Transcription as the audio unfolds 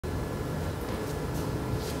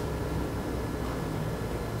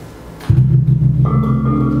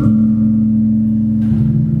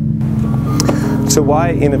So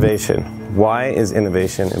why innovation? Why is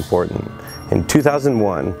innovation important? In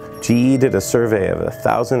 2001, GE did a survey of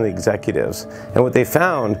 1,000 executives, and what they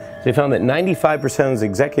found that 95% of the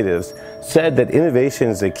executives said that innovation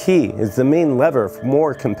is the key, is the main lever for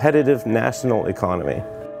more competitive national economy.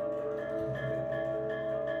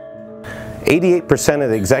 88% of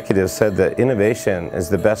the executives said that innovation is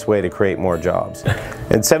the best way to create more jobs.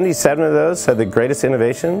 And 77 of those said the greatest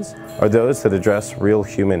innovations are those that address real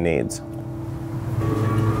human needs.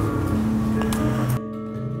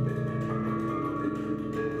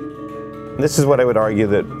 This is what I would argue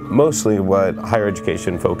that mostly what higher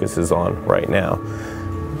education focuses on right now.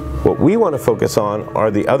 What we want to focus on are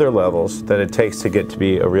the other levels that it takes to get to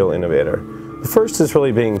be a real innovator. The first is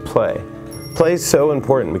really being play. Play is so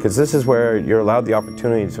important because this is where you're allowed the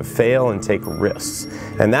opportunity to fail and take risks.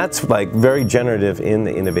 And that's like very generative in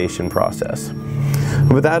the innovation process.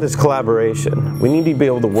 But that is collaboration. We need to be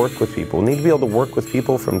able to work with people. We need to be able to work with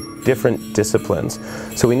people from different disciplines.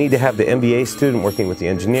 So we need to have the MBA student working with the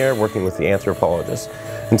engineer, working with the anthropologist.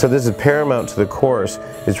 And so this is paramount to the course,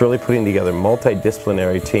 is really putting together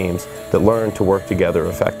multidisciplinary teams that learn to work together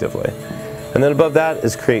effectively. And then above that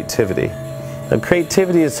is creativity. And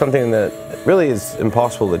creativity is something that really is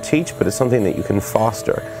impossible to teach, but it's something that you can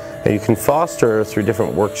foster. And you can foster through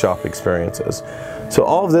different workshop experiences. So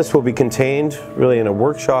all of this will be contained really in a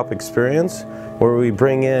workshop experience where we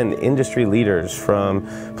bring in industry leaders from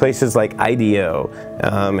places like IDEO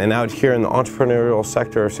and out here in the entrepreneurial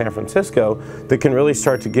sector of San Francisco that can really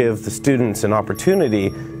start to give the students an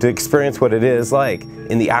opportunity to experience what it is like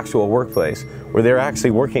in the actual workplace, where they're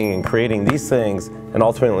actually working and creating these things and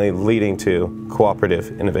ultimately leading to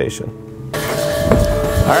cooperative innovation.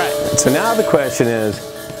 All right, so now the question is,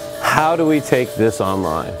 how do we take this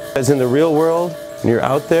online? As in the real world, when you're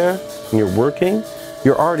out there and you're working,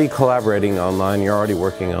 you're already collaborating online, you're already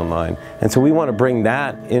working online. And so we want to bring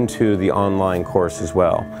that into the online course as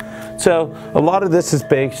well. So a lot of this is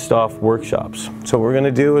based off workshops. So what we're going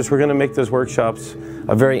to do is we're going to make those workshops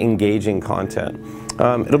a very engaging content.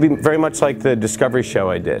 It'll be very much like the Discovery show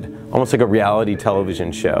I did, almost like a reality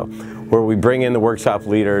television show, where we bring in the workshop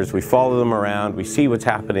leaders, we follow them around, we see what's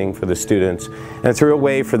happening for the students, and it's a real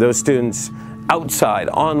way for those students outside,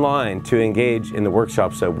 online, to engage in the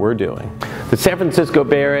workshops that we're doing. The San Francisco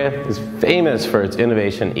Bay Area is famous for its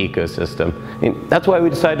innovation ecosystem. And that's why we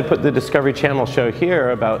decided to put the Discovery Channel show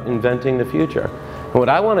here about inventing the future. And what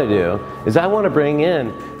I want to do is I want to bring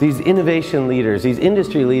in these innovation leaders, these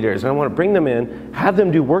industry leaders, and I want to bring them in, have them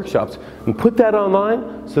do workshops, and put that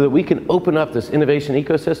online so that we can open up this innovation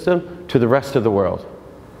ecosystem to the rest of the world.